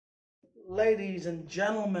ladies and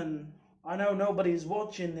gentlemen. I know nobody's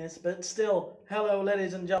watching this, but still, hello,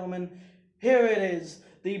 ladies and gentlemen. Here it is,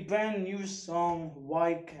 the brand new song,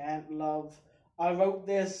 Why Can't Love. I wrote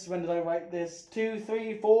this, when did I write this?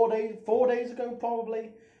 4 days ago,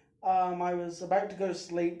 probably. I was about to go to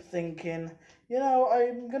sleep thinking,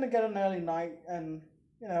 I'm going to get an early night and,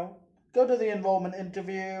 go to the enrollment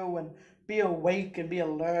interview and be awake and be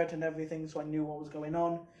alert and everything, so I knew what was going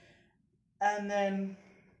on. And then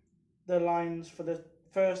the lines for the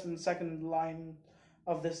first and second line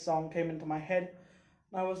of this song came into my head.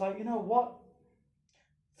 And I was like, you know what?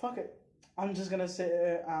 Fuck it. I'm just going to sit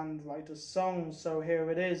here and write a song. So here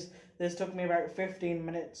it is. This took me about 15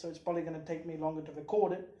 minutes, so it's probably going to take me longer to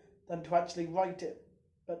record it than to actually write it.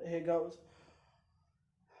 But here goes.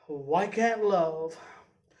 Why can't love?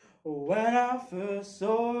 When I first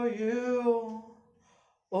saw you,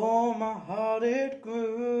 oh, my heart it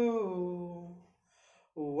grew.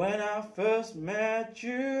 When I first met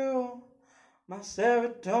you, my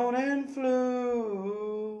serotonin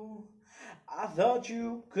flew. I thought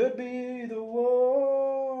you could be the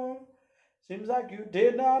one. Seems like you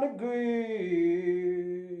did not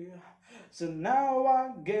agree. So now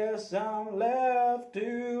I guess I'm left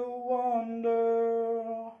to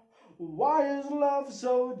wonder, why is love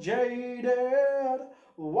so jaded?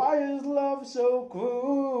 Why is love so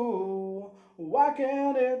cruel? Why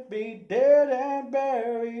can't it be dead and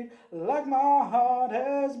buried like my heart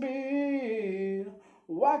has been?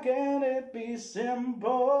 Why can't it be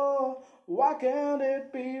simple? Why can't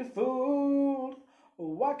it be fooled?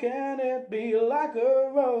 Why can't it be like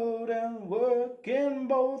a road and work in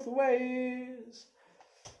both ways?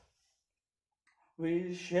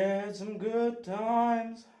 We shared some good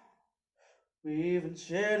times. We even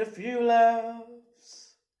shared a few laughs.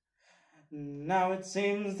 Now it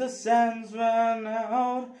seems the sands run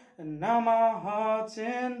out, and now my heart's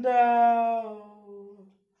in doubt.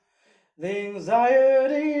 The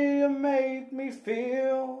anxiety make me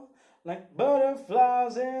feel like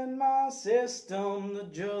butterflies in my system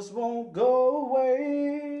that just won't go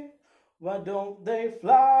away. Why don't they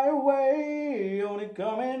fly away, only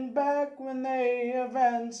coming back when they have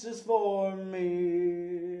answers for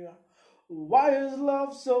me? Why is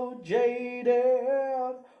love so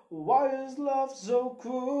jaded? Why is love so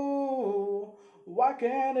cruel? Why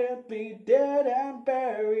can't it be dead and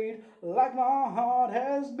buried like my heart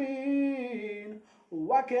has been?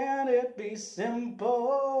 Why can't it be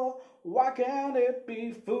simple? Why can't it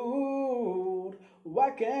be fooled?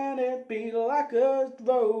 Why can't it be like a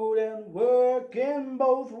road and work in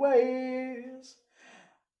both ways?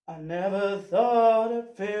 I never thought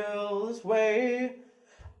I'd feel this way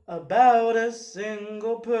about a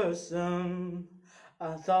single person.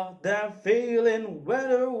 I thought that feeling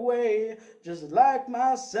went away just like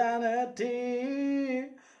my sanity.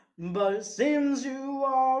 But it seems you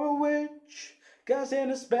are a witch, casting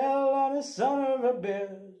a spell on a son of a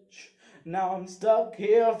bitch. Now I'm stuck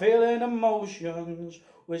here feeling emotions,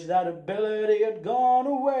 wish that ability had gone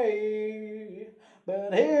away.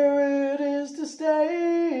 But here it is to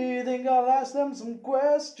stay, think I'll ask them some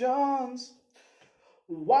questions.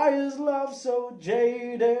 Why is love so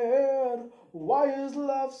jaded? Why is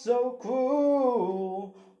love so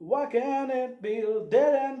cruel? Why can't it be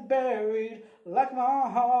dead and buried like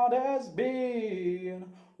my heart has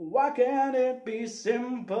been? Why can't it be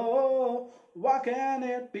simple? Why can't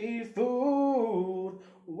it be fooled?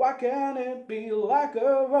 Why can't it be like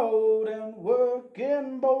a road and work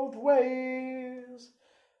in both ways?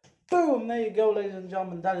 Boom! There you go, ladies and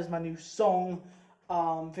gentlemen. That is my new song.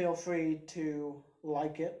 Feel free to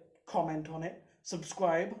like it, comment on it,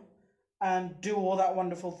 subscribe, and do all that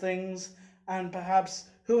wonderful things. And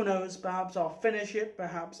perhaps, who knows, perhaps I'll finish it,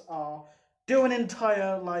 perhaps I'll do an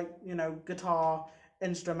entire, guitar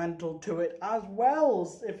instrumental to it as well,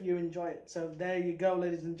 if you enjoy it. So there you go,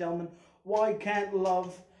 ladies and gentlemen. Why Can't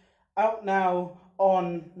Love, out now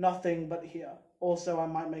on Nothing But Here. Also, I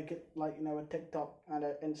might make it a TikTok and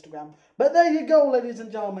an Instagram. But there you go, ladies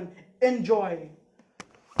and gentlemen. Enjoy.